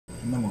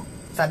Ano mo?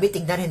 Sabi,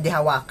 tignan, hindi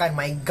hawakan.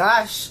 My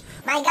gosh!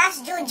 My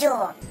gosh,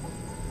 Juju!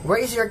 Where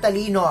is your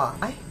talino?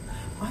 Ay,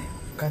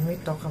 can we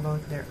talk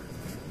about their...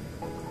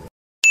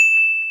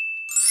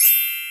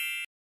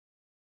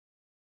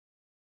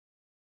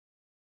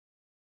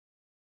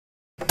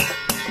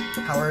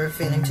 How are you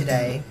feeling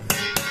today?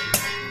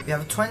 We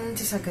have 20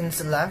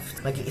 seconds left.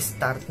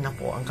 Mag-i-start na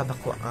po ang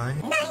kabakuan.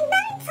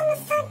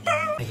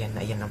 Ayan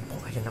na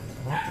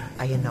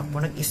po.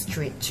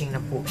 Nag-stretching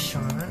na po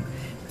siya.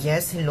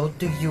 Yes, hello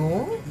to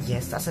you.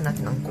 Yes, tasan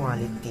natin ang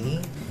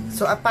quality.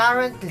 So,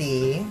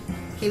 apparently,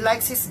 he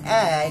likes his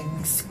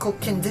eggs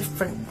cooked in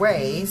different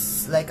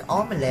ways, like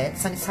omelette,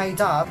 sunny side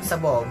up,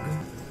 sabog.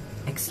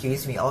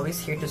 Excuse me,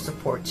 always here to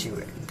support you,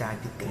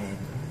 Daddy Glenn.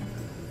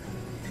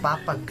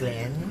 Papa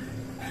Glenn.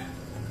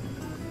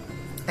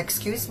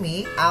 Excuse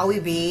me, Awi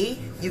B,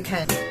 you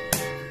can...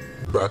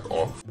 Back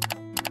off.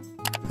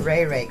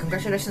 Ray,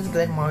 congratulations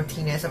Glenn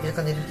Martinez.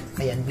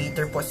 Ayan,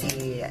 bitter po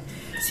si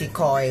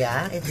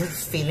Koya.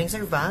 His feelings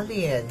are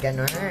valid.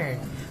 Ganon.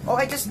 Oh,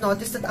 I just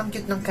noticed that ang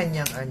cute ng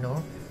kanyang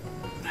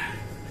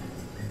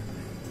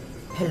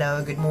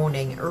Hello, good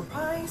morning.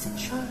 Rise and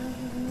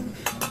shine.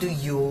 To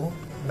you.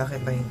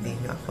 Bakit ba hindi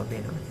nyo ako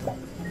binoto?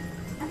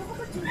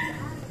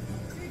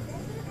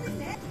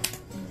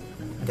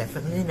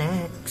 Definitely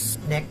next.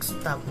 Next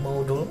top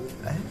model.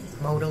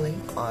 Modeling.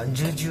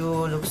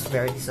 Juju looks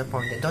very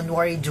disappointed. Don't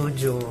worry,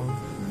 Juju. You're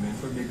meant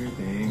for bigger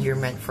things. You're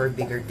meant for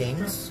bigger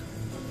things?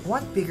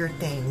 What bigger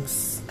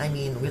things? I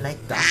mean, we like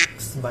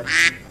ducks, but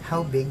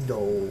how big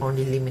though?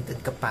 Only limited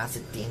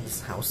capacity in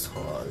this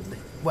household.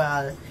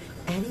 Well,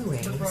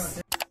 anyways.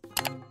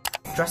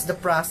 Trust the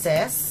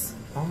process.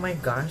 Oh my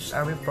gosh,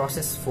 are we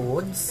processed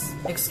foods?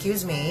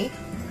 Excuse me?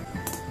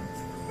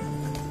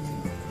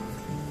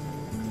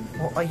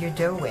 What are you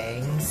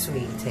doing,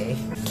 sweetie?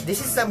 This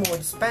is the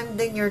mood,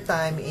 spending your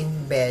time in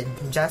bed,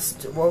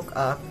 just woke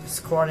up,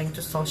 scrolling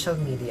to social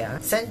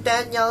media.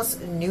 Centennial's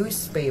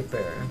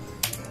newspaper.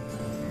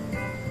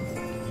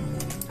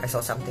 I saw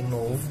something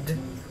moved.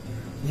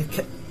 You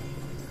can...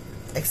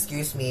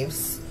 Excuse me,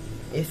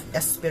 if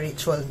a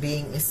spiritual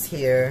being is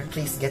here,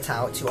 please get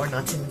out. You are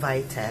not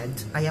invited.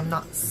 I am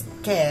not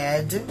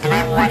scared. And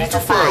I'm ready to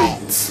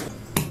fight.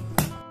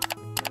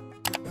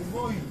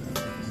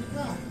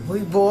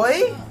 Hoy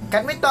boy!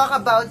 Can we talk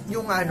about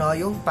yung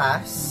yung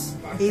pass?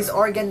 He's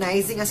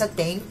organizing as a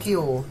thank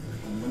you.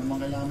 Ano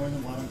naman kailangan yung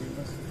quarantine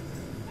pass?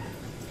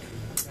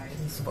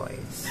 These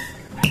boys.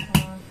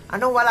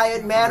 Anong wala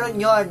yun? Meron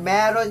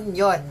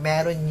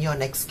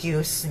yun.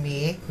 Excuse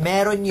me.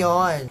 Meron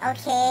yun.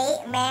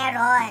 Okay,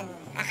 meron.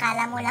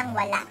 Akala mo lang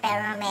wala,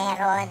 pero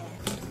meron.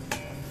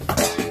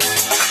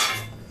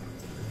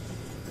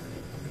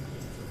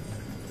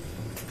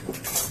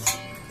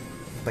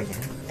 Ba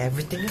yan?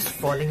 Everything is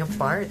falling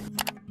apart.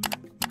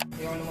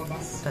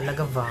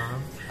 Talaga ba?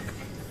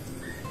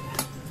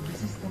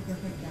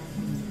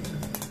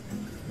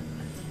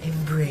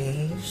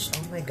 Embrace?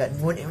 Oh my God,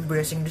 moon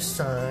embracing the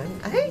sun.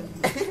 Ay!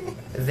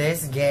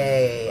 This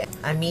gay.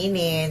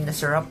 Aminin,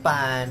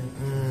 nasarapan.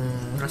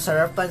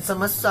 Nasarapan sa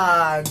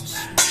massage.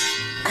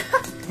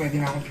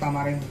 Pwede na akong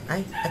tama rin.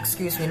 Ay,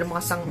 excuse me,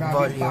 lumakas ang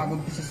Grabe, volume. pagod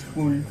ko sa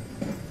school.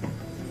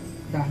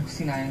 Dahil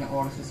sinayang na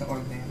oras ko sa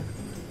order.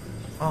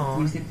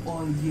 Oh. Was it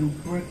all you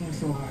working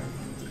so hard?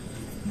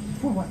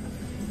 For what?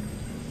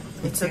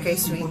 It's okay,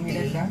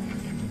 sweetie.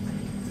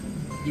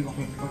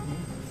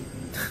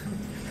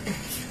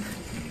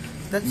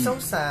 That's so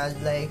sad.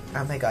 Like,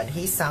 oh my God,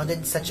 he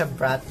sounded such a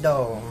brat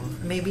though.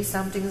 Maybe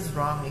something's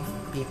wrong if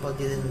people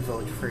didn't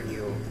vote for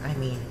you. I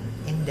mean,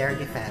 in their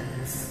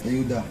defense.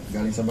 Ayuda,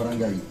 galing sa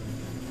barangay.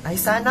 Ay,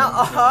 sana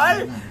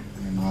all!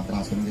 May mga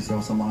transfer na kasi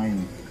ako sa mga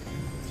yun.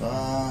 Sa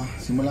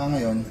simula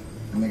ngayon,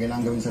 kung may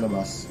kailangan gawin sa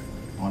labas,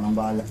 ako nang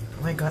bahala.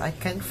 Oh my God, I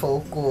can't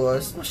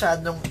focus.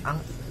 Masyadong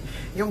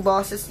yung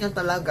bosses niya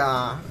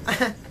talaga.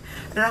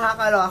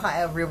 Nakakaloka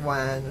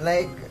everyone.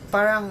 Like,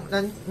 parang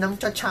nang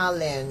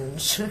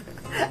challenge.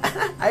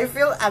 I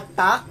feel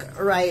attacked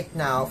right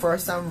now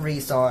for some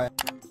reason.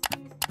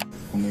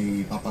 Kung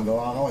may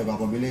papagawa ka o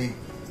ipapabili,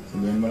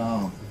 sabihin mo lang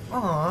ako.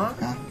 Aww.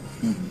 Ha?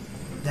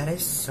 That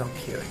is so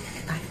cute.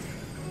 Ay.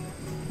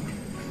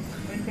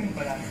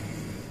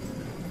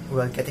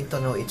 We're getting to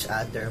know each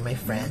other, my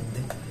friend.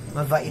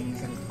 Mabait.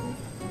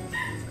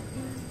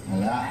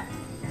 Wala.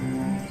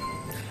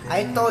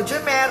 I told you,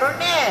 meron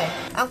eh.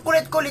 Ang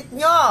kulit-kulit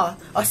nyo.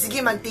 O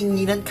sige,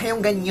 magtinginan kayong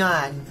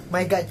ganyan.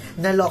 My God,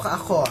 naloka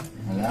ako.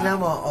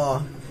 Tignan mo, oh.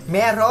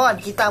 Meron.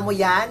 Kita mo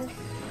yan?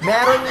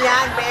 Meron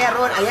yan,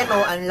 meron. Ayan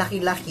oh, ang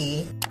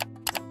laki-laki.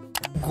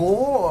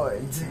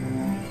 Good.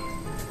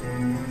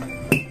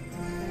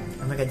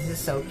 Oh my God, this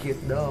is so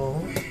cute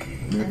though.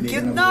 Ang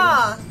cute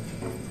na.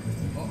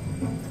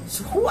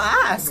 So who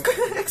asked?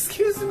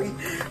 Excuse me.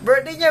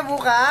 Birthday niya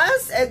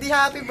bukas? Eddie,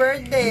 happy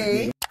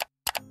birthday.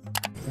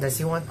 Does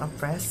he want a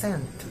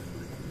present?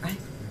 Ay.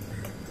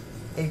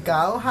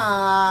 Ikaw,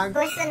 hug.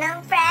 Gusto ng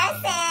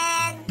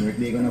present.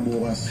 Birthday ko na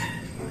bukas.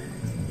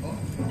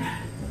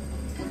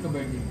 Ito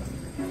birthday ba?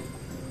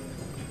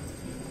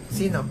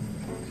 Sino?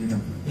 Sino?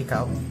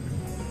 Ikaw?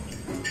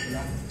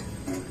 Wala.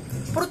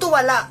 Puro to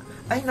wala.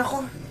 Ay,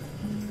 nako.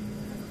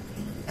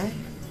 Eh,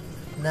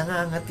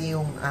 nangangati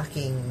yung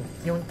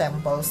yung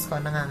temples ko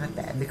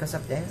nangangati because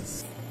of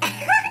this.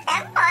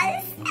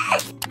 Temples?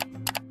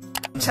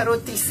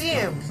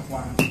 Charutism.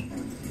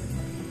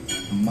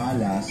 Ang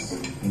malas,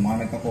 yung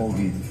mga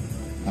nagka-COVID,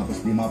 tapos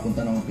di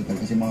mapunta ng hospital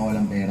kasi mga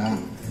walang pera.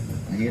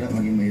 Mahirap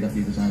maging mahirap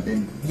dito sa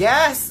atin.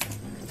 Yes!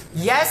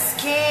 Yes,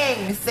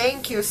 King!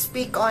 Thank you.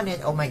 Speak on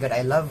it. Oh my God,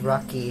 I love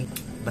Rocky.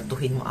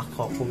 Batuhin mo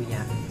ako,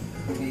 kuya.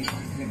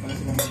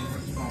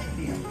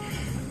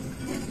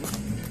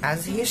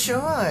 As he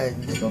should.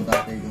 Ito ang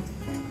tatay ko.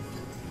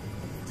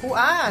 Who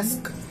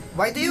asked?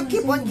 Why do you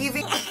keep on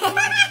giving...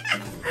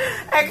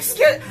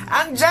 Excuse...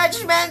 Ang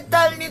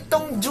judgmental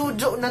nitong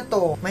Juju na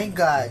to. My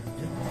God.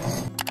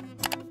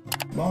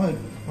 Bakit?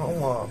 Oo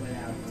nga.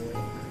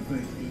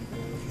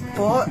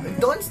 Po,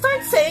 don't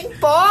start saying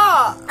po!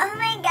 Oh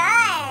my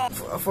God!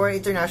 For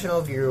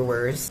international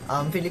viewers,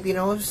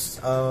 Filipinos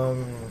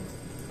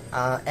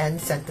end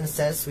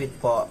sentences with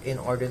po in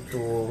order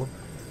to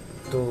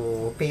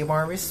pay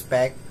more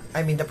respect.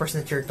 I mean, the person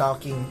that you're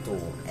talking to.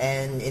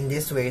 And in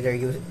this way,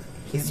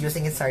 he's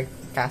using it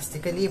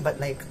sarcastically, but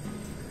like,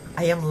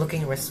 I am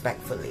looking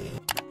respectfully.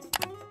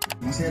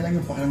 Masaya lang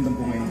yung pakiramdam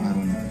ko ngayong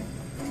araw na.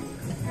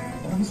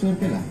 Parang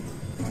swerte lang.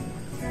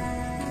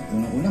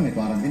 Unang-una may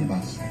quarantine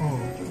pass.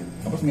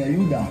 Tapos may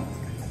ayuda.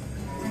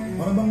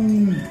 Para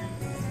bang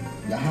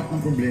lahat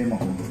ng problema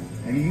ko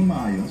nagiging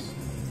maayos.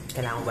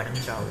 Kailangan ba ng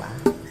jowa?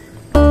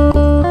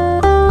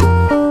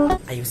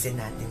 Ayusin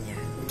natin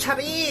yan.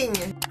 Charing!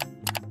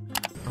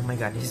 Oh my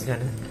God, is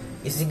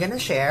he gonna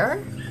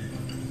share?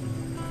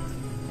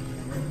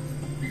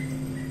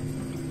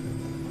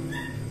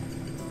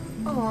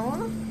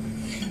 Aww.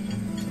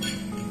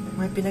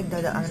 May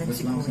pinagdadaanan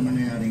si Basta lang sa Kuya.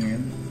 nangyayari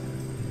ngayon.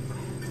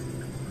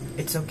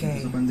 It's okay.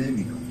 Sa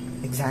pandemic.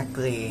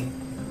 Exactly.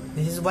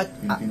 This is what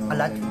a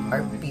lot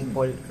of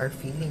people are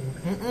feeling.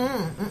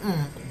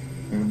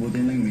 Pero buti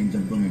lang yung main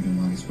job ko medyo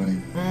maayos pa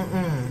rin.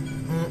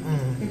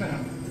 Teka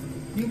lang.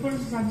 Hindi ko pa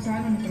nasasabi sa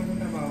akin na nagkaroon ng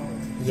trabaho.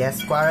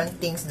 Yes,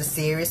 Quaranthings, the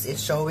series is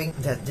showing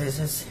that this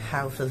is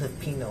how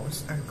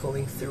Filipinos are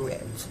going through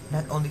it.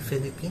 Not only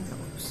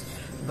Filipinos,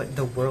 but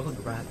the world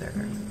rather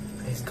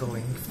is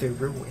going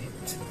through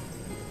it.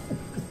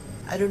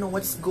 I don't know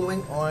what's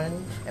going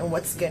on and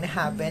what's gonna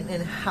happen and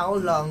how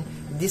long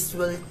this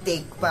will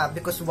take pa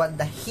because what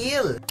the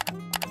hell?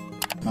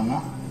 Nga.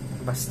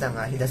 Basta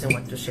nga, he doesn't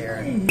want to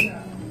share.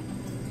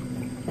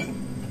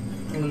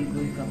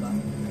 Uy ka ba?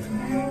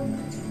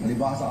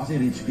 Malibasa kasi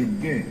rich kid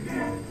ka eh.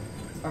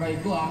 Aray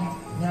ko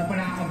wala pa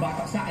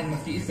nakakabatak sa akin,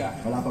 maski isa.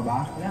 Wala pa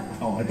ba? Wala pa.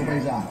 Oh, ito pa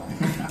isa.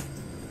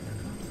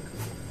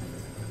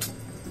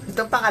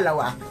 Itong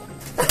pangalawa.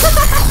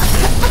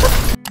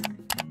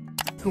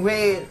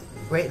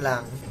 Wait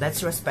lang. Let's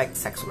respect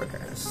sex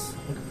workers.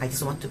 I just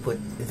want to put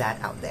that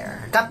out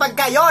there. Kapag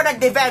kayo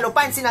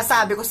nag-developan,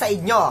 sinasabi ko sa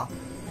inyo,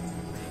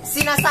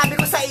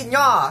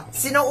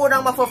 sino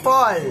unang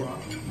mafo-fall?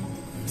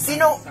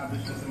 Sino?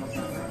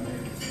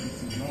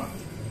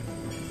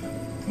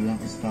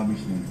 Walang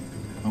establishment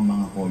ang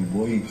mga call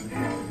boy.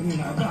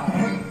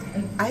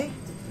 Ay,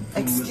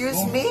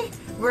 excuse me?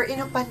 We're in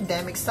a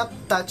pandemic. Stop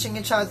touching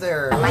each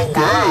other. Oh my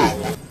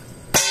God!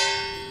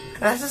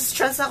 Nasa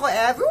stress ako,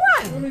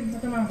 everyone!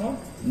 Matama ko?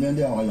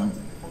 Hindi, okay lang.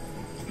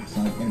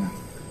 Sakit ka na.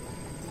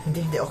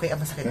 Hindi, okay.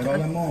 Masakit. Pero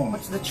alam mo,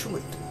 what's the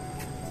truth?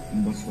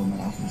 yung boss ko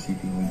malakas sa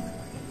City Hall.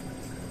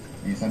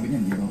 Eh, sabi niya,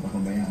 hindi ko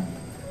papabayaan.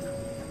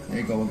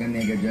 Eh, ikaw, huwag kang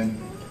nega dyan.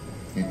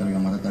 Eh,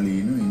 talagang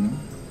matatalino eh, no?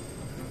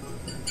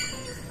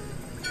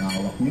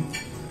 Nakawak niyo.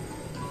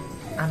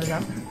 Ano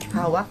lang?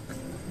 Hawak?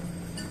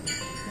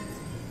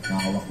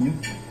 Nakawak niyo.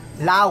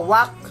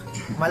 Lawak!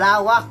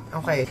 Malawak!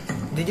 Okay.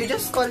 Did you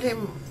just call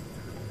him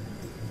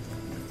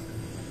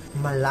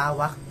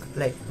malawak?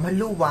 Like,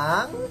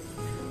 maluwang?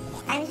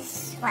 I'm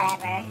just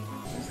whatever.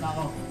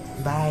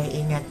 Bye,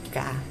 ingat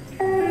ka.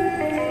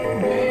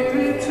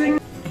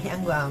 Ay,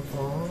 ang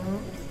gwapo.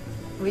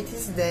 With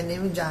his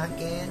denim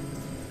jacket.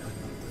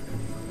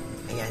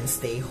 Ayan,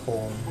 stay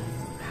home.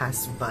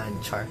 Husband,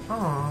 char.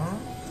 Aww.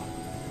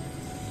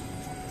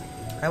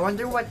 I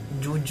wonder what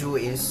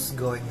Juju is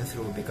going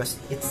through because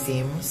it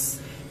seems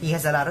he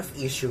has a lot of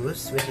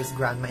issues with his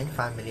grandma and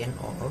family and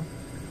all.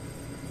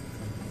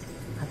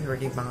 Happy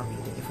birthday, mga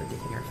meeting if we're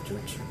taking care of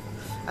Juju.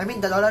 I mean,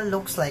 the Lola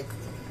looks like...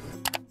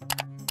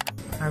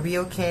 Are we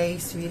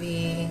okay,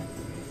 sweetie?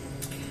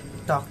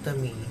 Talk to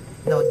me.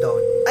 No,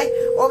 don't. Ay!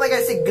 Oh my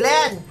God, si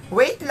Glenn!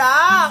 Wait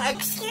lang!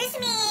 Excuse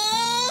me!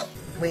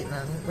 Wait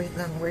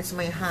lang. Where's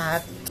my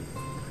hat?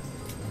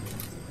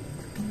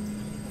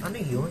 Ano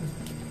yun?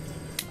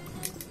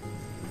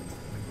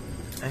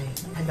 Ay,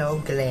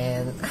 hello,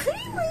 Glenn.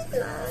 Ay, wait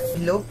lang.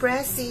 Hello,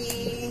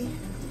 Pressy.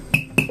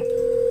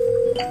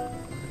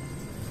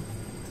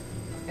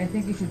 I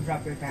think you should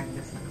drop your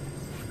cactus.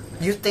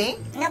 You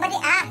think? Nobody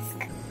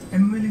asked.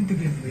 I'm willing to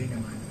give way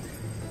naman.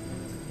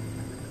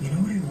 You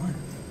know what I want?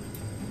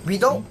 We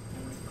don't...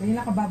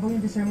 Kanina kababaw yung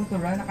deserve mo to,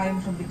 Ra, na kaya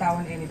mo siyang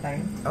bitawan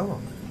anytime. Oh.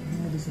 Ano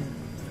na deserve?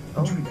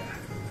 Oh. Judah.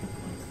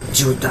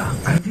 Judah.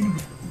 I've been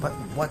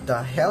What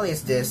the hell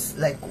is this?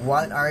 Like,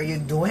 what are you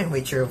doing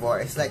with your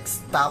voice? Like,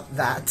 stop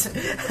that.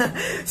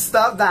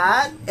 Stop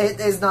that.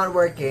 It is not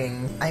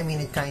working. I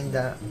mean, it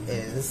kinda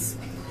is.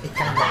 It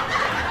kinda...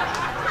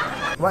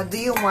 What do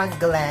you want,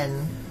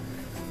 Glenn?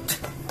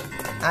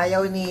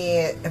 Ayaw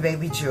ni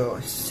Baby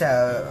Juice, so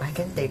I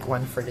can take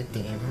one for the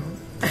team.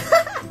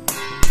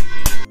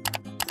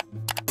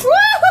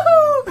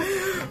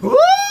 Woo!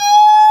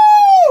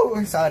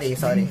 Woo! Sorry.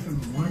 For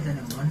more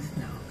than a month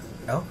now.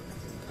 Oh,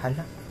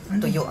 hala.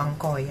 Tuyo ang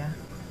koya.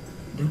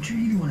 Don't you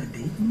really want to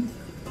date me?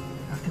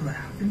 After what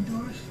happened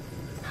to us?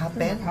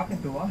 Happen? What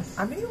happened to us?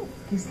 Ano yun?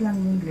 Kiss lang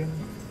yung Glenn.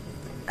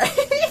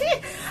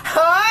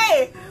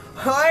 Hoy!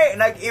 Hoy!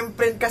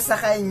 Nag-imprint ka sa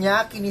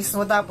kanya, kinis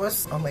mo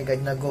tapos, oh my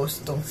god,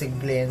 na-ghost tong si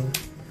Glenn.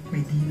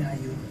 May dila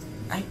yun.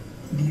 Ay.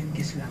 Hindi yun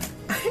kiss lang.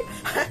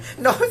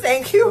 No,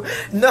 thank you.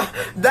 No,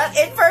 that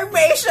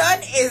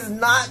information is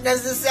not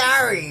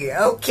necessary,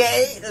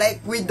 okay? Like,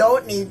 we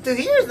don't need to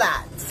hear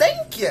that.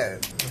 Thank you.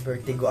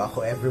 Vertigo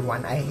ako,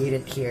 everyone. I hate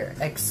it here.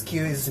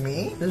 Excuse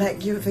me?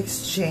 Like, you've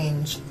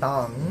exchanged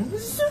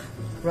tongues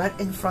right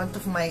in front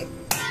of my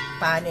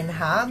pan and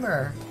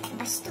hammer.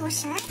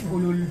 Bastusan.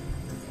 Ulul.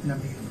 Love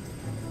you.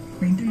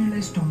 May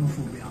internalized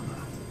homophobia ka.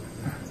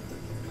 Ha?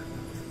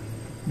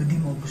 Ba't di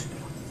mo gusto?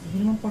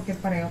 Hindi naman porket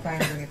pareho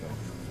tayo ganito.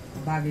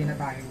 Bagay na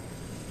tayo.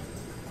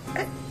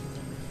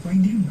 Why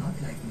do you not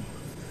like me?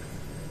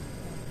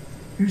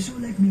 You're so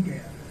like me,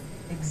 kaya.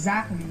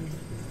 Exactly.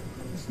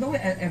 There's no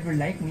way I'll ever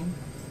like me.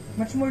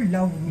 Much more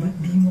love me. Ba't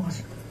di mo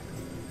kasi...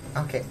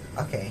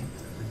 Okay.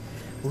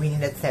 We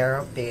need a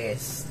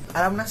therapist.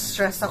 Alam na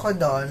stress ako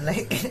doon.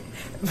 Like,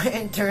 my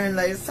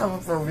internalized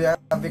homophobia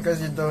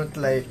because you don't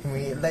like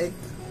me. Like,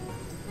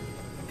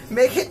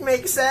 make it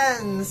make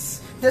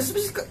sense. Just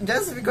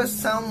because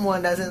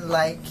someone doesn't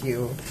like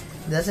you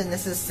doesn't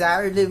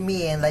necessarily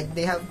mean like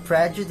they have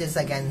prejudice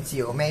against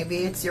you.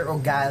 Maybe it's your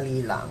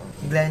ugali lang.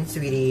 Glenn,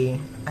 sweetie,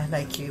 I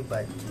like you,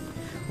 but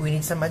we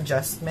need some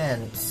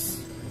adjustments.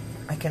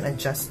 I can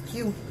adjust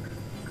you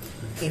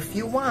if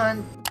you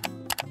want.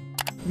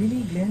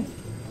 Really, Glenn?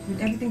 With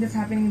everything that's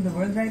happening in the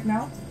world right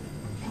now?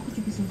 How could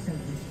you be so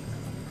selfish?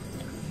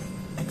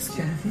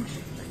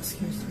 Selfish?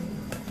 Excuse me.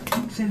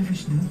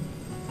 Selfish dun?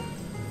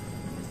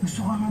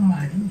 Gusto ka nga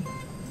mahalin eh.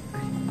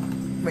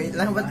 Wait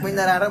lang, ba't may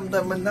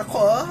nararamdaman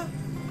ako?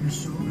 You're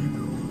so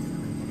ego.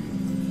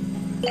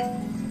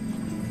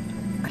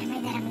 Ay,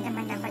 may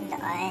naramdaman ako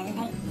doon.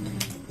 Like,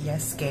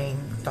 Yes, gang.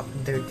 Talk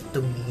dirty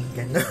to me.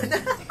 Ganon.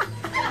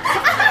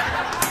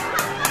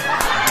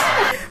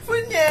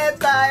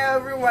 Punyeta,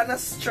 everyone.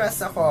 Na-stress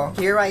ako.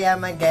 Here I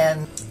am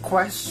again,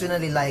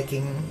 questionally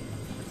liking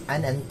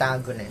an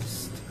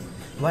antagonist.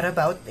 What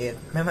about it?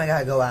 May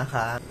magagawa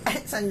ka? Ay,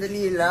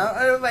 sandali lang.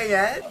 Ano ba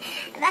yan?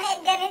 bakit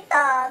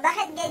ganito?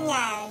 Bakit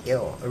ganyan?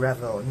 Yo,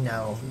 Revil,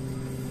 no.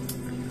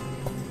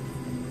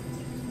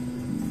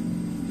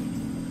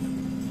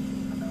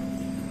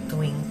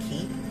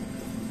 Twinkie?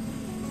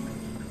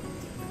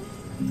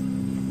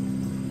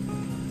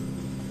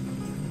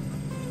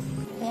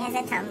 He has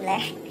a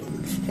Tumblr.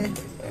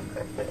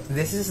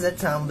 This is the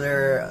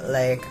Tumblr,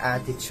 like,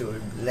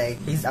 attitude. Like,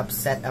 he's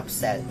upset.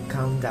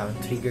 Calm down,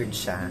 triggered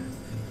siya.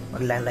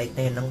 Maglalight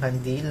na yun ng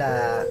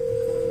kandila.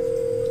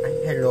 Ay,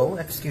 hello?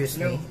 Excuse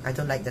me? I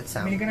don't like that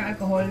sound. Bili ka ng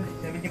alcohol,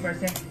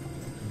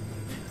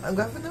 70%. Ang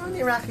gwapo naman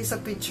ni Rocky sa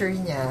picture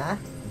niya.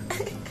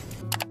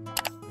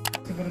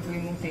 Siguro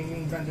tuloy mong same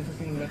yung brand sa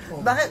sinulat ko.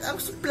 Bakit ang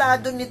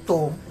suplado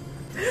nito?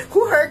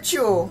 Who hurt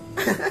you?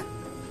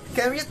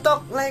 Can you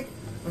talk like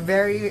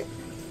very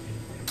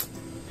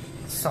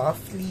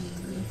softly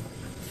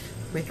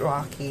with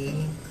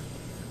Rocky?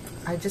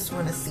 I just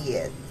wanna see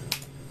it.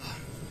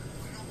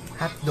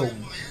 Hotdog.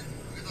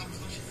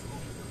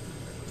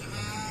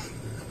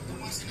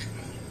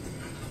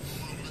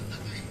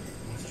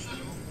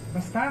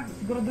 Basta,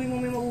 siguraduhin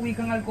mo may mauwi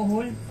kang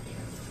alcohol.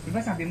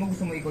 Diba sabi mo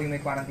gusto mo ikaw yung may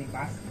quarantine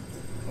pass?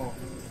 O,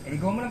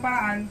 gawa mo ng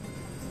paraan.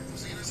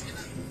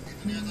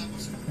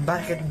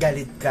 Bakit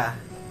galit ka?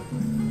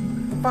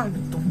 Paano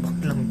tumbak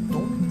lang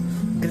to?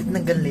 Galit na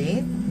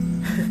galit?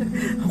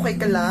 Okay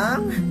ka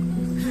lang?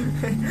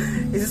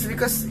 Is this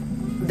because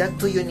that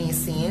to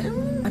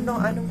Eunicean?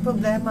 Anong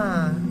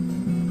problema?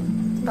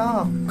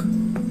 Talk.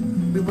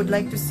 We would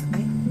like to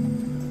ay.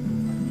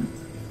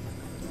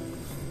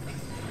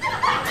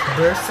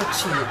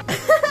 Versatile.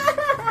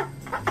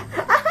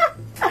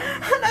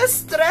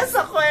 Na-stress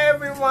ako,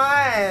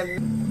 everyone!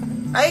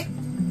 Ay!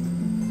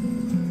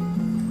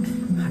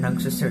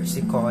 Nagsusearch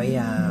si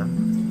Koya.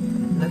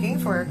 Looking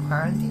for a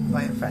quarantine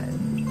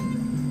boyfriend.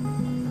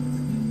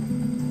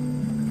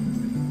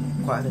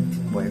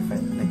 Quarantine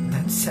boyfriend? Like,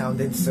 that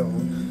sounded so...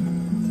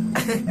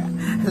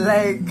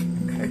 like...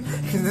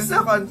 Is this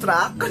a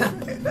contract?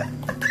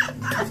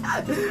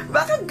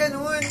 Bakit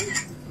ganun?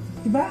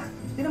 Diba?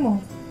 Tignan mo,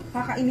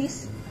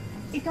 kakainis.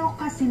 Ikaw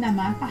kasi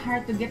naman,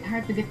 pa-hard to get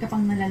ka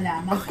pang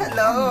nalalaman. Oh,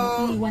 hello!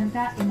 Iwan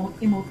ka,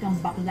 emote kang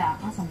bakla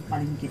ka,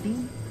 sampalin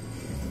kiting.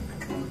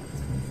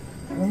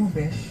 Alam mo,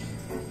 Besh,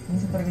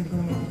 Minsan talaga hindi ko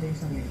naman kita yung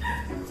sarili ko.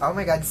 Oh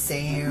my God,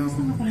 same.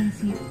 Gusto nga pala yung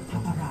si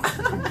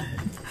paparazzi.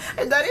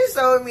 And that is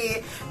so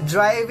me,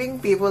 driving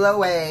people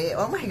away.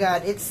 Oh my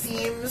God, it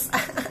seems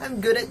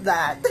I'm good at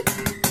that.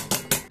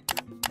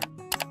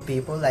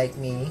 People like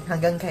me,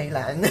 hanggang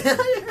kailan?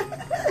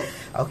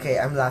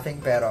 Okay, I'm laughing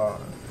pero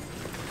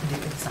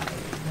deep inside,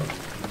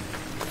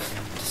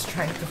 just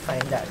trying to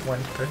find that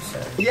one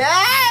person.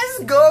 Yes!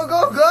 Go,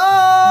 go, go!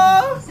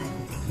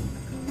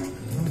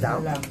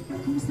 Down.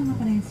 Kumusta nga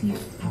pala yung si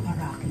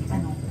paparazzi?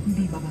 Ano,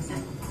 hindi ba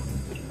masaya?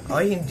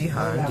 Ay, hindi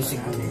ha, hindi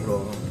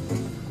siguro.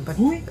 But,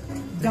 Uy,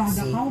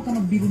 gaga ka, huwag ka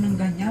magbiro ng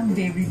ganyan.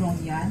 Very wrong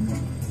yan.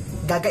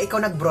 Gaga, ikaw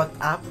nag-brought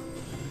up?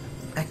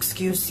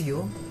 Excuse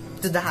you?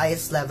 To the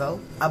highest level,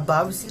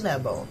 above sea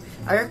level.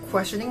 Are you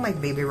questioning my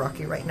baby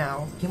Rocky right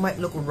now? He might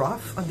look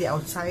rough on the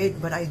outside,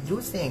 but I do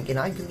think and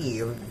I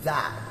believe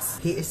that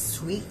he is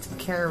sweet,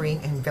 caring,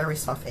 and very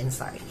soft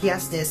inside. He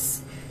has this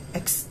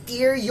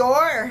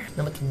exterior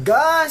na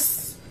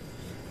matigas,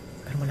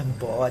 pero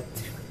malambot.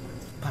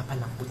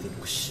 Papalambutin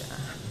ko siya.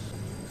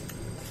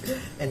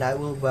 And I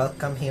will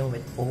welcome him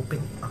with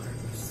open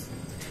arms,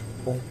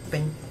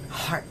 open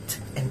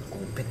heart, and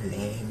open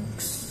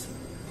legs.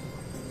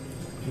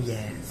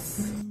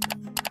 Yes.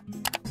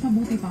 Mas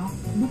mabuti pa,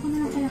 doon ka na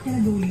lang kaya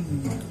kinagawin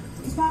mo.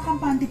 Mas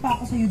makakampante pa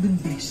ako sa'yo dun,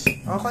 besh.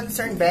 Oh,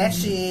 concerned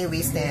Beshi,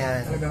 we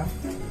stand. Talaga?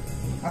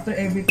 After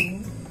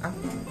everything, Ah,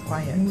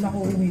 quiet. hindi muna ako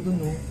uuwi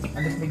dun, no?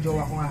 Unless may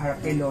jowa ko nga harap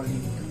kay Loli.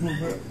 To prove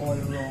her all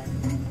wrong.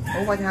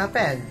 Oh, what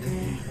happened?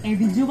 Eh,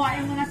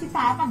 videokain mo na si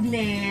Papa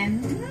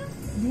Glenn.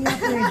 Hindi nga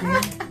pwede.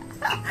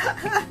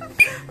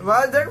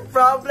 Modern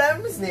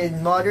problems need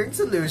modern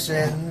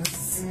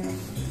solutions.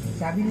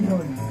 Sabi ni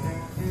Loli,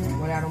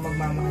 wala rong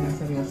magmamahal ng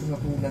seryoso sa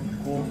tulad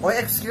ko. Oh,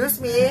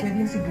 excuse me. Pwede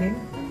yung si Glenn?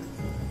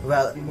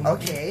 Well,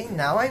 okay,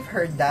 now I've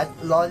heard that.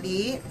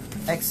 Lolly,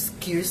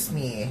 excuse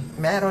me.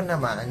 Meron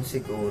naman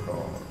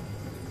siguro.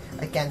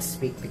 I can't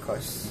speak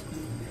because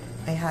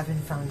I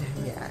haven't found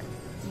him yet.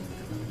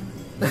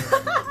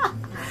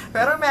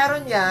 Pero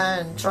meron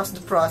yan. Trust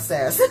the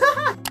process.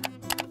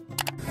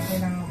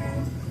 Kailangan ko.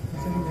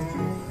 Nasa lugar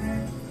siya.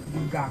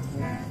 Yung gago.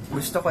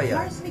 Gusto ko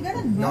yan. Mars, may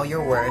ganun ba? Know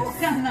your worth. Oo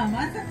ka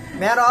naman.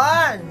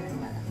 Meron!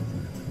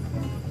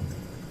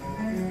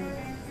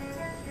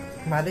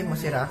 Malay mo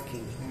si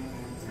Rocky.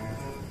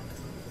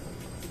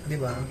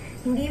 Diba?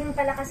 Hindi mo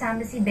pala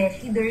kasama si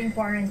Beshi during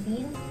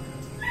quarantine?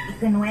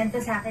 Ikinuwento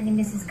sa akin ni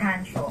Mrs.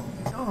 Cancho.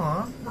 Oo.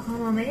 Baka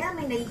mamaya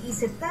may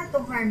naiisip ka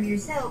to harm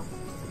yourself.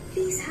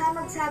 Please ha,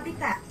 magsabi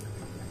ka.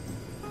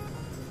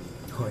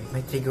 Hoy,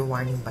 may trigger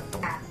warning ba to?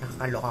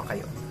 Nakakaloka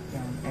kayo.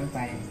 Yeah, I'm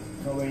fine.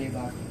 Don't worry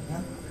about it. Ha?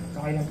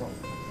 Okay lang po.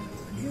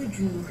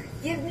 Juju,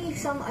 give me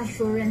some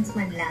assurance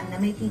man lang na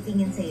may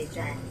titingin sa'yo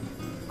dyan.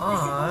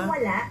 Kasi kung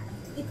wala,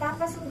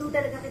 ipapasundo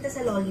talaga kita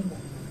sa loli mo.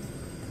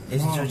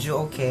 Is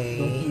Juju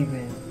okay? Don't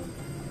even.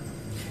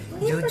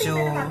 Hindi pa rin Juju.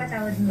 na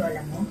napapatawad ng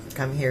lola mo.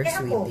 Come here, Eh,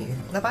 ako? sweetie.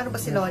 Na paano ba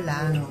si Lola?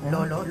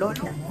 Lolo?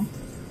 Lolo? Alam mo?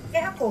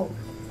 Eh ako,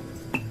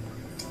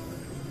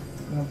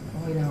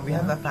 Okay lang ako. We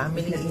have a ha?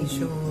 family Just let me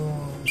issue.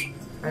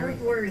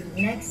 don't worry.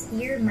 Next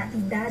year,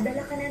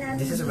 maidadala ka na namin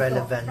This is dito.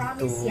 relevant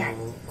to Promise yan.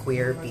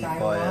 queer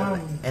people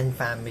and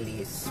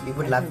families. We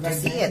would love to After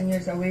see 10 it.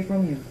 years away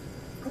from you.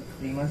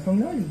 3 months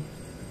from Loli.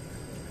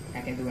 I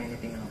can do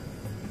anything now.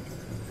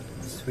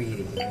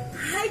 Sweetie.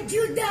 Hi,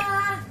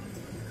 Judah!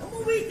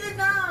 Umuwi ka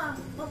na!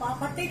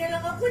 Mamapatay na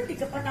lang ako, hindi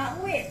ka pa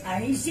nauwi.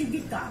 Ay,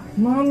 sige ka.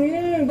 Mami,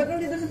 ba't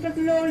nandito sa truck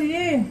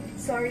Loli?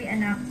 Sorry,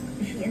 anak.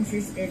 She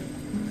insisted.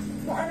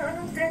 Kung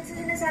ano-anong threats na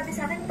sinasabi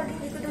sa akin pag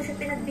hindi ko daw siya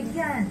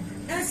pinagbigyan.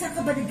 Nasa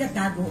ka ba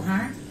nagtatago,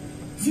 ha?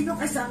 Sino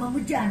kasama mo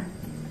dyan?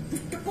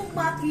 Gusto kong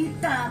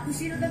makita kung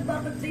sino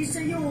nagbabantay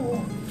sa'yo.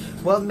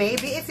 Well,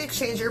 maybe if you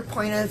change your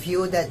point of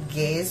view that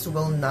gays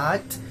will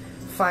not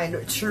find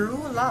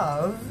true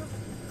love,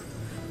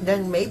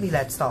 then maybe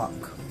let's talk.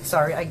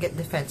 Sorry, I get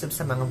defensive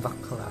sa mga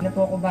bakla. Hindi na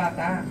po ako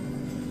bata.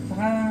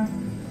 Saka,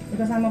 may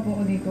kasama po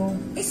ako dito.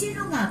 Eh,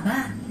 sino nga ba?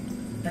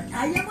 Ba't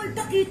ayaw mo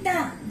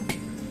ipakita?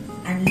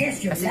 Unless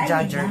you're Kasi lying,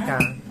 judger ha? ka.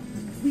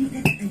 Uwi ka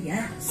na kaya.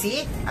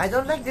 See? I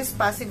don't like this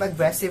passive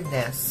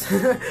aggressiveness.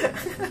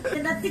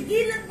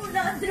 Natigilan mo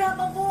na ang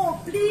drama mo,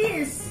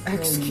 please!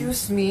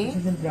 Excuse me?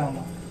 This isn't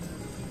drama.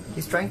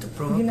 He's trying to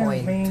prove Sige a na,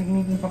 point. may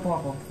meeting pa po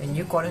ako. And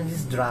you calling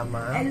this I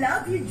drama?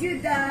 love you,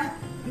 Judah!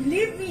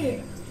 Believe me,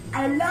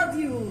 I love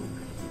you!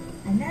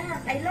 Anak,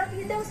 I love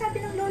you daw,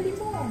 sabi ng loli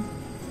mo.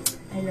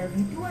 I love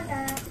you too,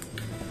 anak.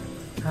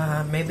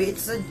 Maybe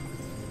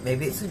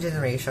it's a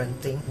generation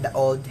thing. The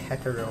old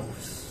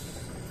heteros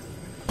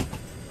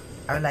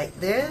are like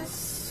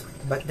this,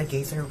 but the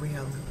gays are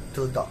real.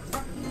 Tuldo.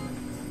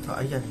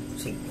 Ayan.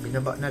 Sige,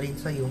 binaba na rin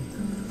sa'yo.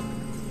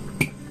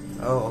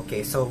 Oh,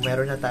 okay. So,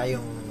 meron na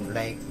tayong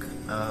like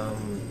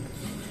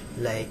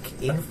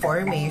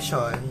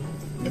information.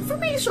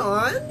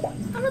 Information?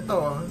 Ano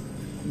to?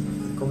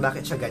 Kung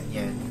bakit siya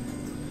ganyan.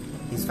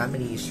 His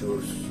family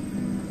issues.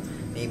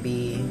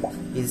 Maybe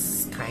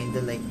he's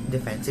kinda like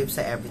defensive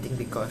sa everything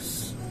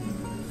because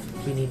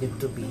he needed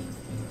to be.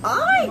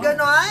 Ay,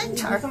 ganon!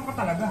 Char. Saan ka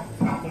talaga?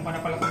 Kung pa na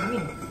pala kami.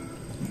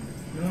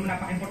 naman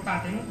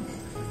napaka-importante nun.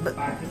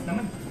 Parties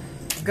naman.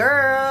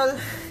 Girl!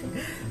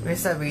 May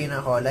sabihin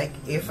ako, like,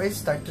 if I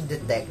start to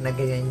detect na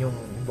ganyan yung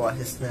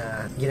boses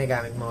na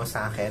ginagamit mo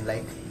sa akin,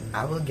 like,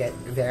 I will get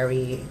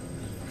very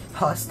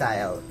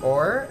hostile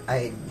or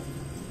I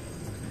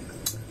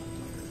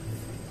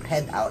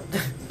head out.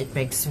 It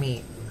makes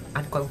me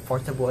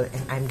uncomfortable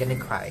and I'm gonna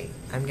cry.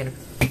 I'm gonna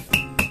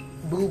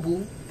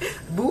boo-boo.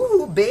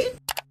 Boo-hoo, babe!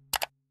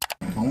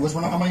 Panghugas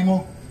mo ng kamay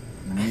mo.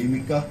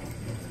 Nangyimik ka.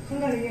 Saan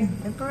galing yun?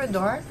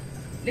 Emperador?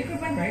 Liquid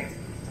man, right?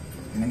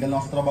 Tinanggal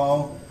lang sa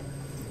trabaho.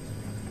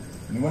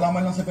 Wala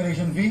man lang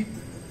separation fee.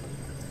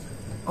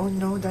 Oh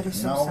no, that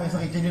is so Nakakapay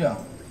sa sad. kitchen nila.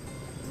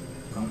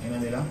 Ang ina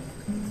nila.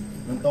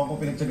 Nung taon ko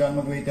pinagtsagaan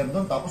mag-waiter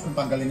doon, tapos nung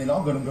tanggalin nila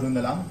ako, ganun-ganun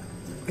na lang.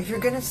 If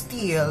you're gonna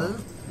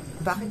steal,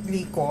 bakit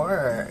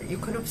liquor?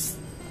 You could have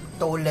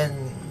stolen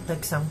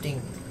like something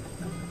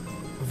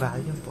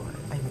valuable.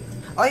 I mean,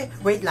 oy,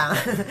 wait lang.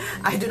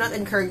 I do not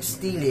encourage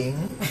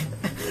stealing.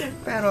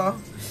 Pero,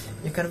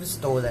 you could have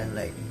stolen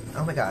like,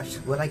 oh my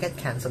gosh, will I get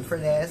cancelled for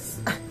this?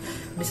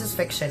 This is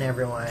fiction,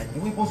 everyone.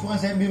 Yung i-post ko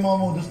kasi yung mga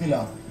modus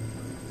nila.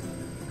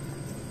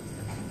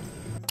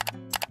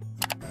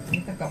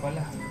 Kita ka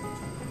pala.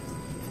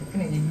 Hindi ka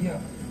naiiya.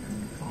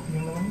 Ako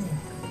yung naman yun.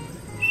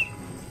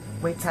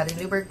 Wait,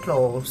 suddenly we're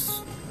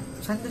close.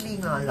 Sandali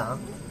nga lang.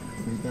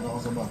 Waiter ako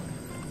sa bar.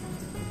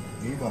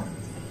 Okay ba?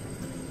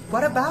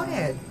 What about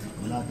it?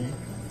 Lalaki.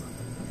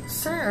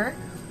 Sir,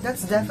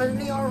 that's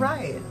definitely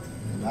alright.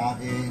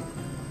 Lalaki.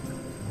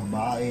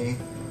 Babae.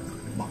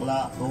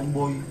 Bakla.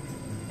 Tomboy.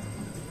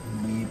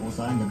 Nangihipo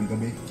sa akin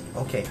gabi-gabi.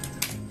 Okay,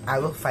 I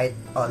will fight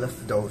all of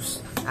those.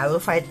 I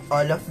will fight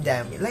all of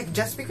them. Like,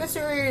 just because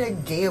you're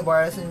like gay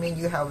bar doesn't mean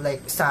you have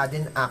like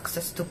sudden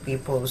access to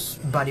people's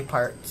body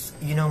parts.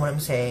 You know what I'm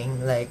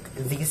saying? Like,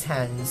 these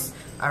hands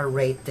are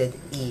rated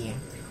E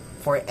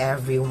for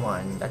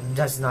everyone that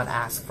does not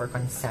ask for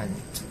consent.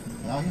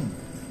 Kaya yun.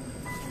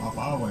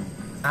 Papaaway.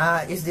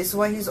 Is this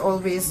why he's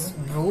always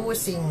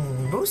bruising?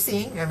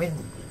 I mean,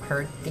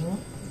 hurting?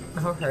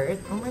 Oh,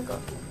 hurt? Oh my god.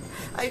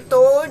 I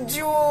told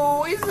you!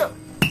 He's a...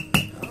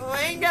 Oh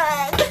my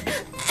god!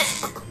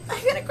 I'm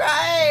gonna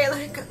cry!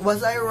 Like,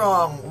 was I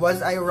wrong?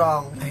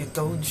 I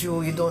told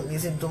you, you don't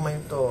listen to my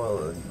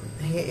thought.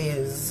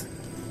 He's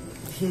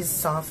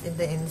soft in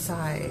the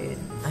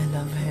inside. I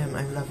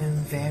love him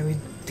very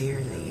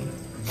dearly.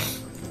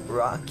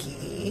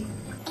 Rocky.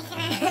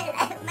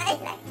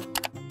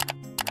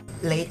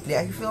 Lately,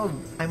 I feel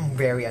I'm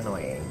very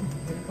annoying.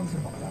 Pwede kang sa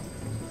bakla.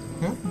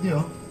 Hindi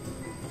oh.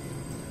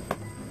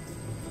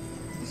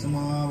 Sa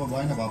mga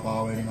babae,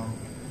 napapaaway rin ako.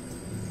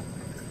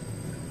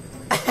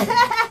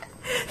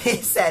 He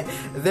said,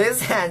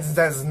 this hands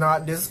does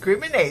not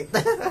discriminate.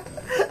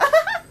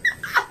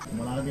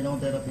 Wala na din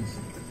akong therapist.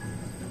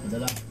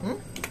 Madala.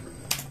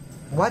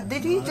 What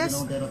did he Wala na din just...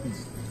 akong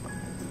therapist.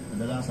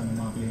 Kadalasan ng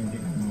mga kliyente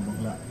ko, mga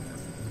bakla.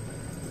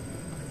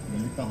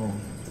 Galit ako.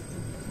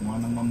 Mga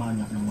nang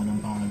mamanyak ng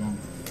walang pangalan.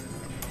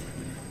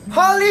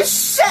 Holy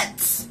shit!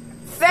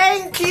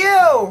 Thank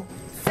you!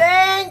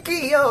 Thank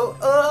you!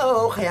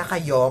 Oh, kaya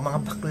kayo, mga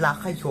bakla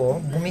kayo,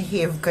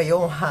 bumihave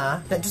kayo, ha?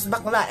 Not just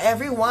bakla,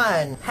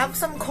 everyone. Have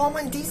some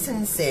common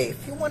decency.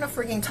 If you wanna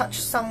freaking touch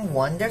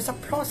someone, there's a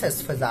process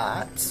for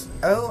that.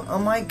 Oh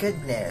my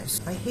goodness.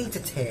 I hate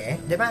it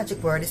here. The magic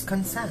word is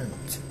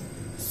consent.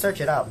 Search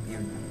it up, you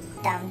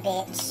Dumb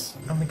bitch.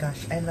 oh my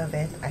gosh, I love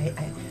it. I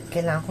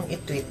kailangan kong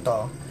i-tweet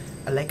to.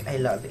 Like, I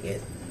love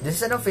it. This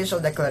is an official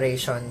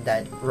declaration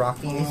that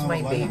Rocky is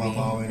my baby.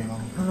 Napapaaway rin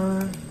ako.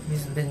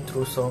 He's been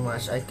through so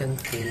much. I can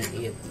feel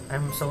it.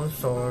 I'm so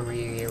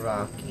sorry,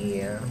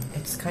 Rocky.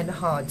 It's kind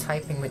of hard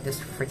typing with these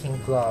freaking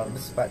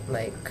gloves, but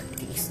like,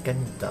 tiis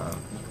ganda.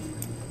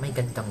 May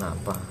ganda nga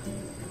ba?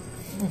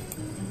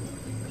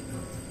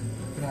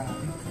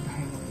 Grabe,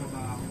 dahil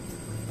magtrabaho.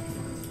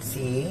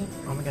 See?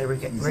 Oh my god,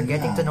 we're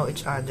getting to know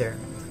each other.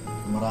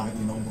 Marakit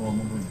din akong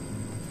promo ko.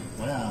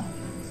 Kaya,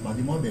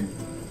 body model.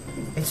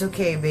 It's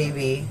okay,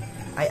 baby.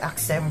 I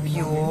accept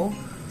you.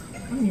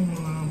 Ano yung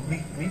mga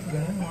brief,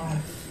 gano'n, mga...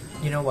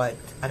 You know what?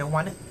 I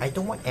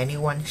don't want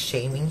anyone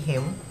shaming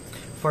him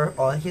for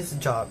all his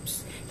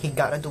jobs. He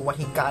gotta do what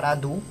he gotta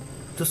do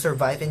to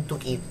survive and to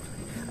eat.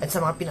 At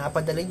sa mga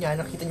pinapadala niya,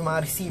 nakita niyo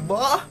mga resibo.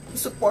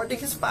 He's supporting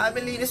his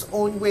family in his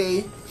own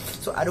way.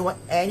 So I don't want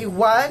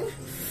anyone,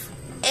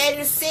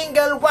 any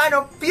single one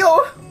of you,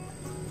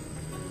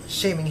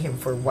 shaming him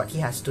for what he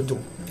has to do.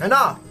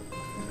 Ano?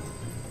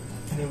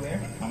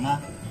 Anywhere?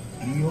 Tanga.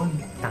 Hindi yun.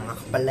 Tanga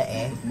ka pala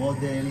eh.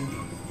 Model.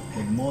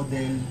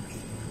 Nag-model.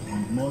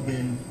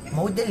 Model.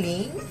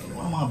 Modeling?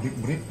 Ano mga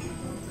brick-brick.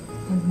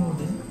 Hand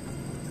model?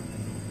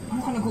 Ano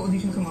ka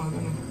nag-audition sa mga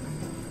gano'n?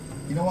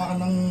 Ginawa ka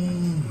ng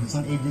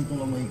isang agent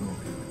kong lamay ko.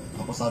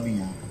 Tapos sabi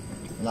niya,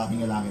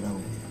 lalaki daw.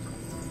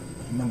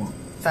 Tingnan mo.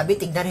 Sabi,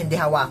 tignan, hindi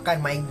hawakan.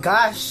 My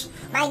gosh!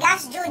 My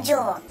gosh,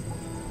 Juju.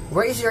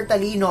 Where is your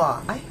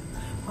talino?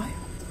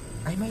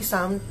 Ay, may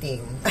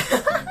something.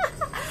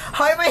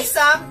 Ay, may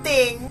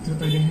something! So,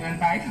 pwede na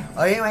tayo.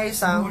 Ay, may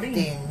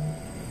something.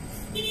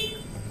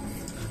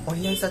 Oh,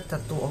 he has a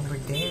tattoo over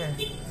there.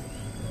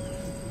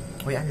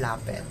 Uy, ang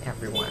lapit,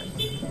 everyone.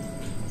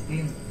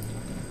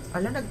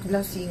 Ala,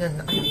 naglasingan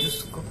na. Ay,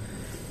 Diyos ko.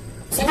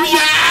 Sino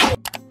yan?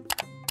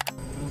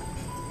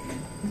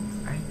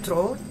 Ay,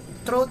 throat?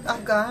 Throat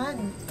agad.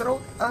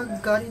 Throat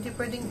agad. Hindi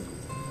pwedeng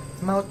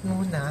mouth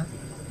muna.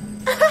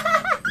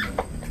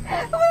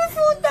 Ano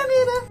puta,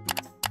 mira?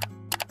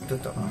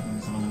 Totoo.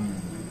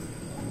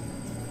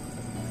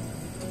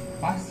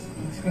 Pass.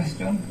 Next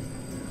question.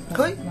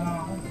 Hoy!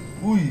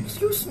 Uy!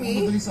 Excuse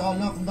me? Ang madali sa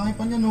alak. Ang dami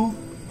pa niya, no?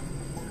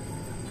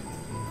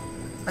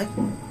 Ay,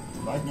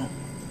 Bakit nga?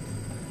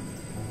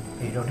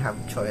 you don't have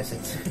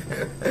choices.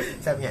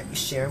 Sabi niya,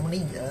 share mo na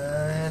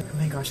yan. Oh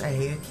my gosh, I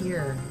hate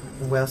here.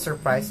 Well,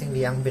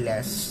 surprisingly, ang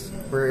bilis.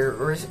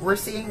 We're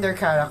seeing their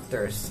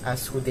characters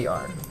as who they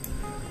are.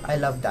 I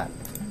love that.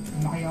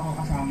 Lumaki ako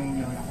kasama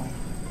yung lola ko.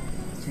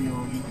 Si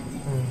Loli.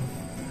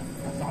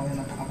 Tapos ako na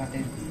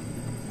magkakapatid.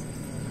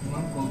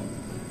 Mom ko,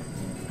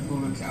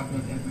 nag-work sa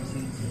abroad ever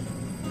since.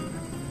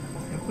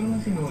 Pero ko naman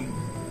si Loli.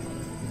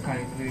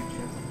 Kahit weird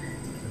siya.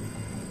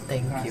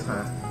 Thank you,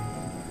 ha?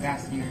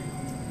 Last year,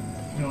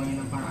 ginawa niya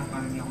ng paraan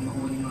para hindi ako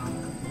makuha ni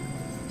mama.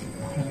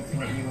 Ako lang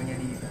pinaiwan niya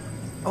dito.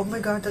 Oh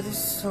my god, that is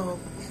so...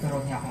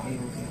 Gusto niya akong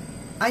ayusin.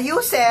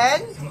 Ayusin?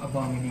 Isang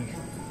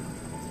abomination.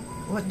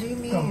 What do you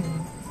mean?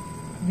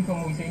 Hindi ko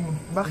umuwi sa inyo.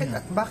 Bakit?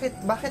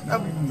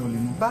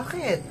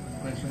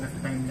 Question of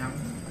time lang.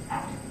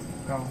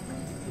 Ikaw,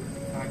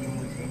 lagi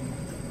umuwi sa inyo.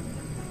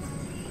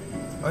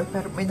 Oy,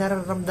 pero may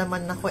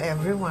nararamdaman ako,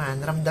 everyone.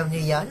 Ramdam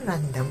niyo yan?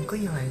 Random ko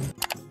yun.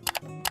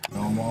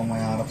 Ako mukhang may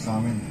harap sa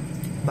amin.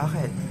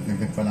 Bakit?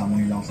 Nagpala mo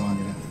nila ako sa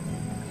kanila.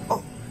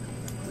 Oh.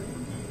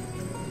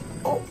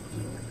 Oh.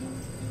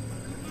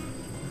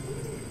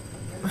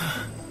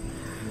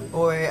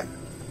 Oy,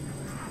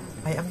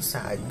 ay, ang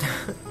sad.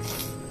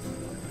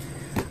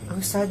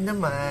 Ang sad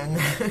naman.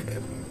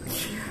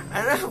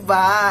 Ano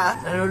ba?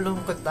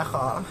 Nalulungkot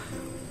ako.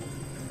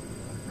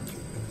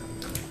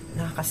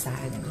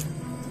 Nakakasad.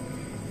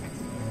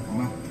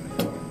 Tama.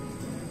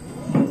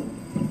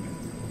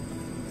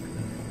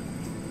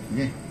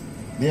 Sige.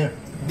 There.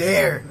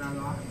 There!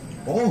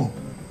 Oo.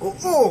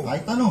 Oo!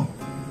 Kahit ano.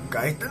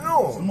 Kahit Gusto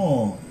ano! mo,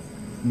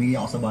 humingi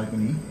ako sa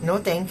balcony? No,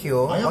 thank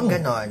you. Ayaw Huwag ko.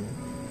 ganon.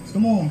 Gusto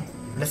mo,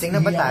 Lasing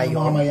na ba hihiya ako ng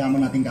mga tayo? mayaman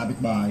nating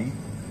kapitbahay?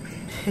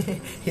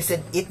 He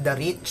said, eat the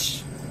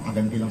rich.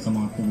 Makaganti lang sa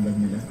mga tulad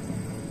nila.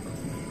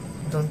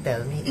 Don't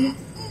tell me.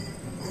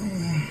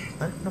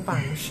 Ano?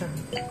 Paano siya?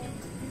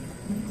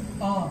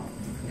 Oh,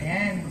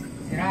 ayan.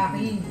 Si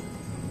Rocky.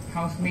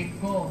 Housemate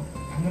ko.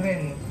 Ano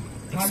rin.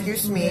 college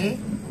Excuse student. me?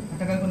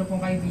 Matagal ko na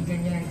pong kaibigan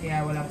yan, kaya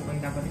wala po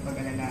kayong dapat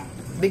ipag-alala.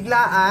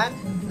 Biglaan?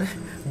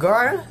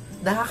 Girl,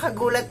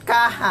 nakakagulat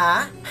ka, ha?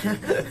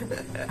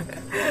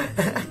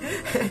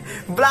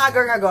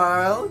 Vlogger ka,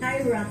 girl? Hi,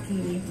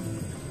 Rocky.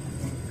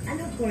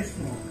 Anong course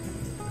mo?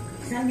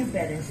 Saan yung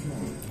parents mo?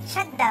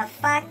 Shut the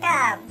fuck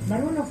up!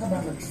 Marunong ka ba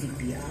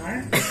mag-CPR?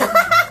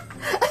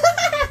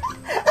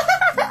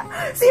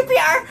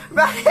 CPR?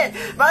 Bakit?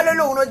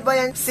 Malulunod ba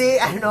yan si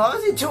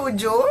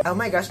Juju? Oh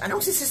my gosh, anong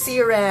si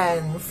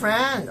Siren?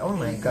 Friend? Oh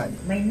my God.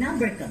 May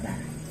number ka ba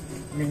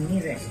ng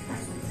nearest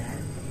hospital?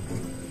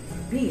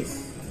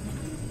 Please,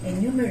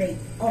 enumerate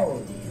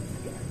all the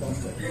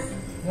apostles.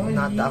 Loli,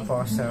 Not the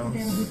apostle.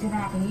 Hindi tayo si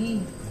Rocky.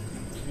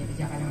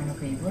 Bibigyan ka naman ng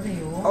favor eh,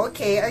 oh.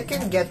 Okay, I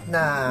can get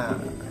na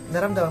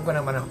naramdaman ko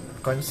naman ang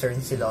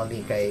concern si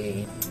Loli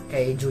kay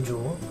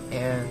Juju,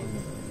 and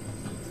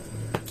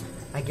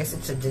I guess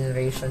it's a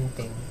generation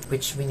thing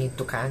which we need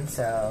to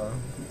cancel.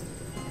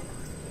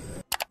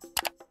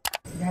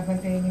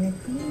 Gabantayin niyo yung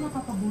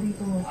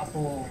pinakapaborito mong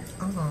apo.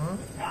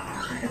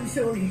 I'm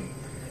sorry.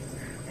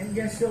 I'm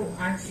just so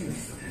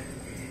anxious.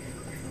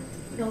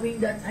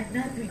 Knowing that I'm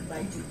not with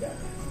my Judah.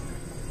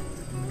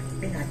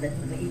 Pinatad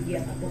mo maigi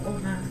ang apo ko,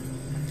 ha?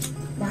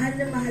 Mahal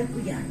na mahal ko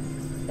yan.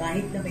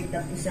 Kahit na may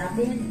tampo sa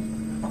akin,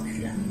 paks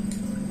lang.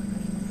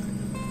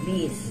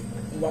 Please,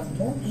 huwag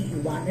mong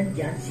iiwanan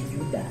dyan si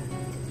Judah.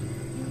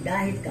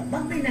 Dahil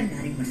kapag may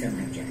nangyaring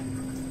masama dyan,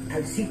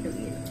 I'll see to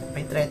it.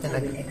 May threat I na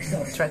will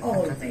exhaust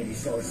all my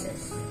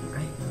resources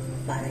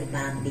para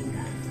ipahambing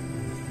ka.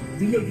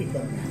 Believe it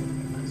or not.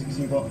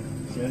 Excuse me po.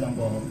 Sila lang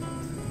po ako.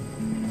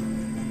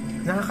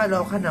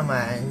 Nakakaloka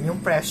naman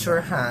yung pressure,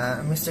 ha,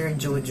 Mr.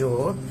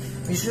 Juju.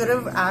 You should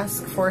have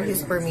asked for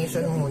his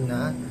permission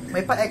muna.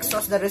 May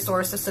pa-exhaust na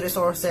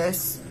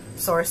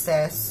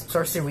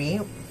sorcery.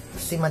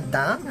 Si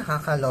Madam,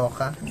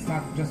 nakakaloka. It's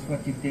not just what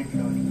you did,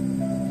 Loli.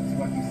 It's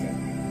what you said.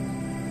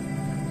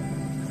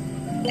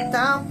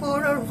 Down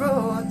for a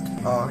road.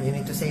 Oh, you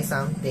need to say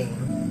something.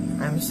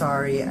 I'm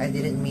sorry, I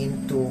didn't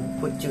mean to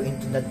put you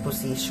into that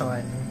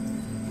position.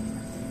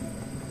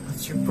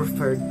 What's your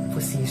preferred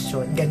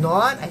position?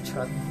 Ganon? I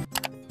tried.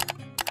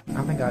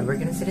 Oh my God, we're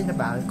gonna sit in the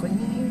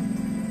balcony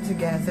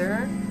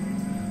together,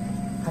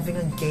 having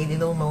a gay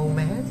little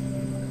moment.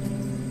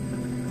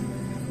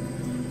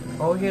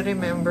 Oh, he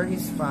remembered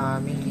his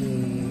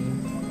family.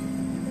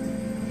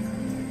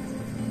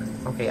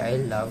 Okay, I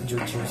love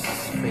Juju's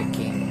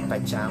freaking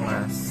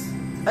pajamas.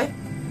 Ay!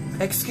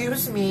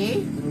 Excuse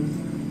me?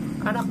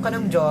 Anak ka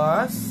ng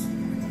Diyos?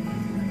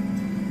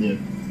 Yeah.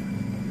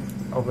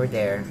 Over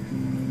there.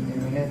 Hindi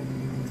ulit.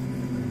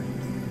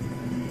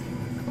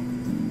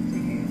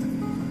 Sige.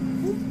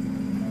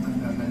 Ang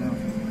gagalaw.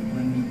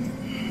 Manigil.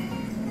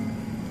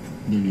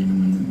 Dili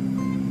naman.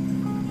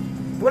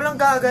 Walang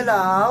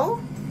gagalaw?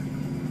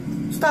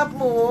 Stop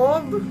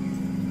move?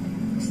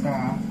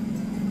 Basta,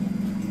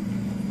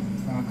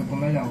 baka ka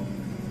pumalaw.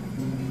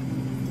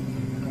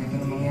 Kahit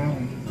ano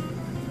mangyari,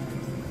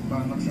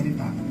 baka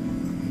magsalita.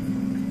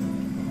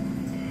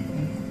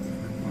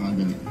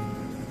 Makadali.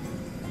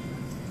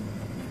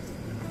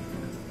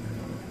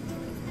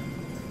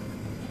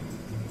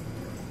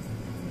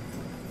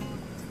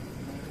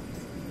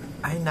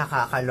 Ay,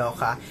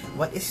 nakakaloka.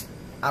 What is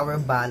our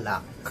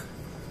balak?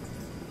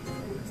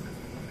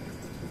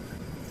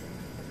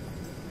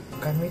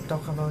 Can we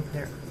talk about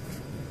their...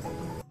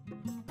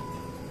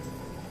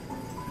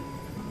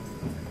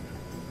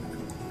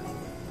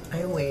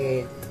 Ay,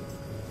 wait.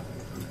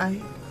 Ay.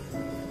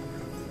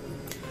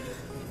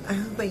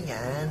 Ano ba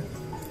yan?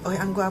 Oy,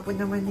 ang gwapo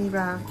naman ni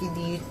Rocky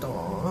dito.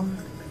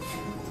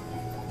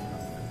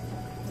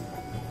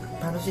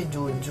 Paano si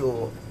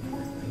Jojo?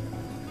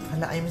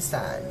 Hala, I'm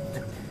sad.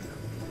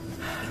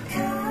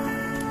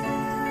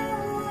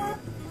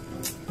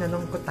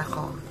 Nalungkot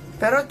ako.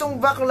 Pero itong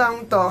back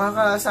lang to,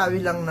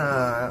 kakasabi lang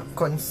na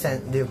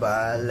consent,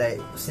 diba? Like,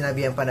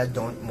 sinabihan pa na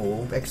don't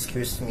move,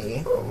 excuse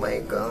me. Oh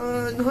my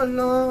God,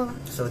 hala.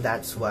 So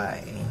that's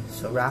why.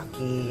 So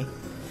Rocky,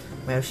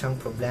 mayroon siyang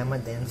problema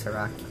din sa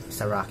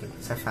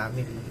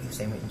family,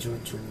 same with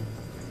Juju.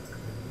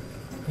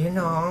 You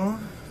know,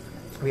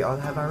 we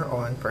all have our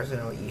own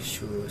personal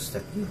issues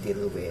that we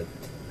deal with.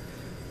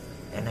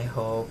 And I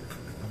hope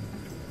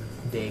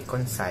they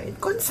coincide.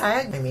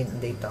 I mean,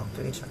 they talk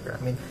to each other.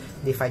 I mean,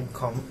 they find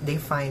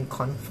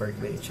comfort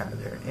with each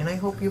other. And I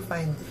hope you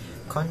find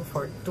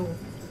comfort too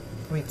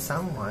with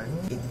someone.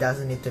 It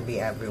doesn't need to be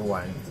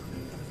everyone.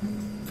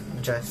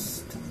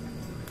 Just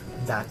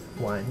that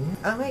one.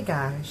 Oh my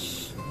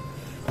gosh.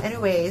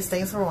 Anyways,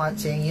 thanks for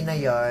watching. Yun na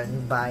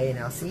yun. Bye, and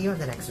I'll see you in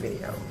the next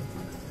video.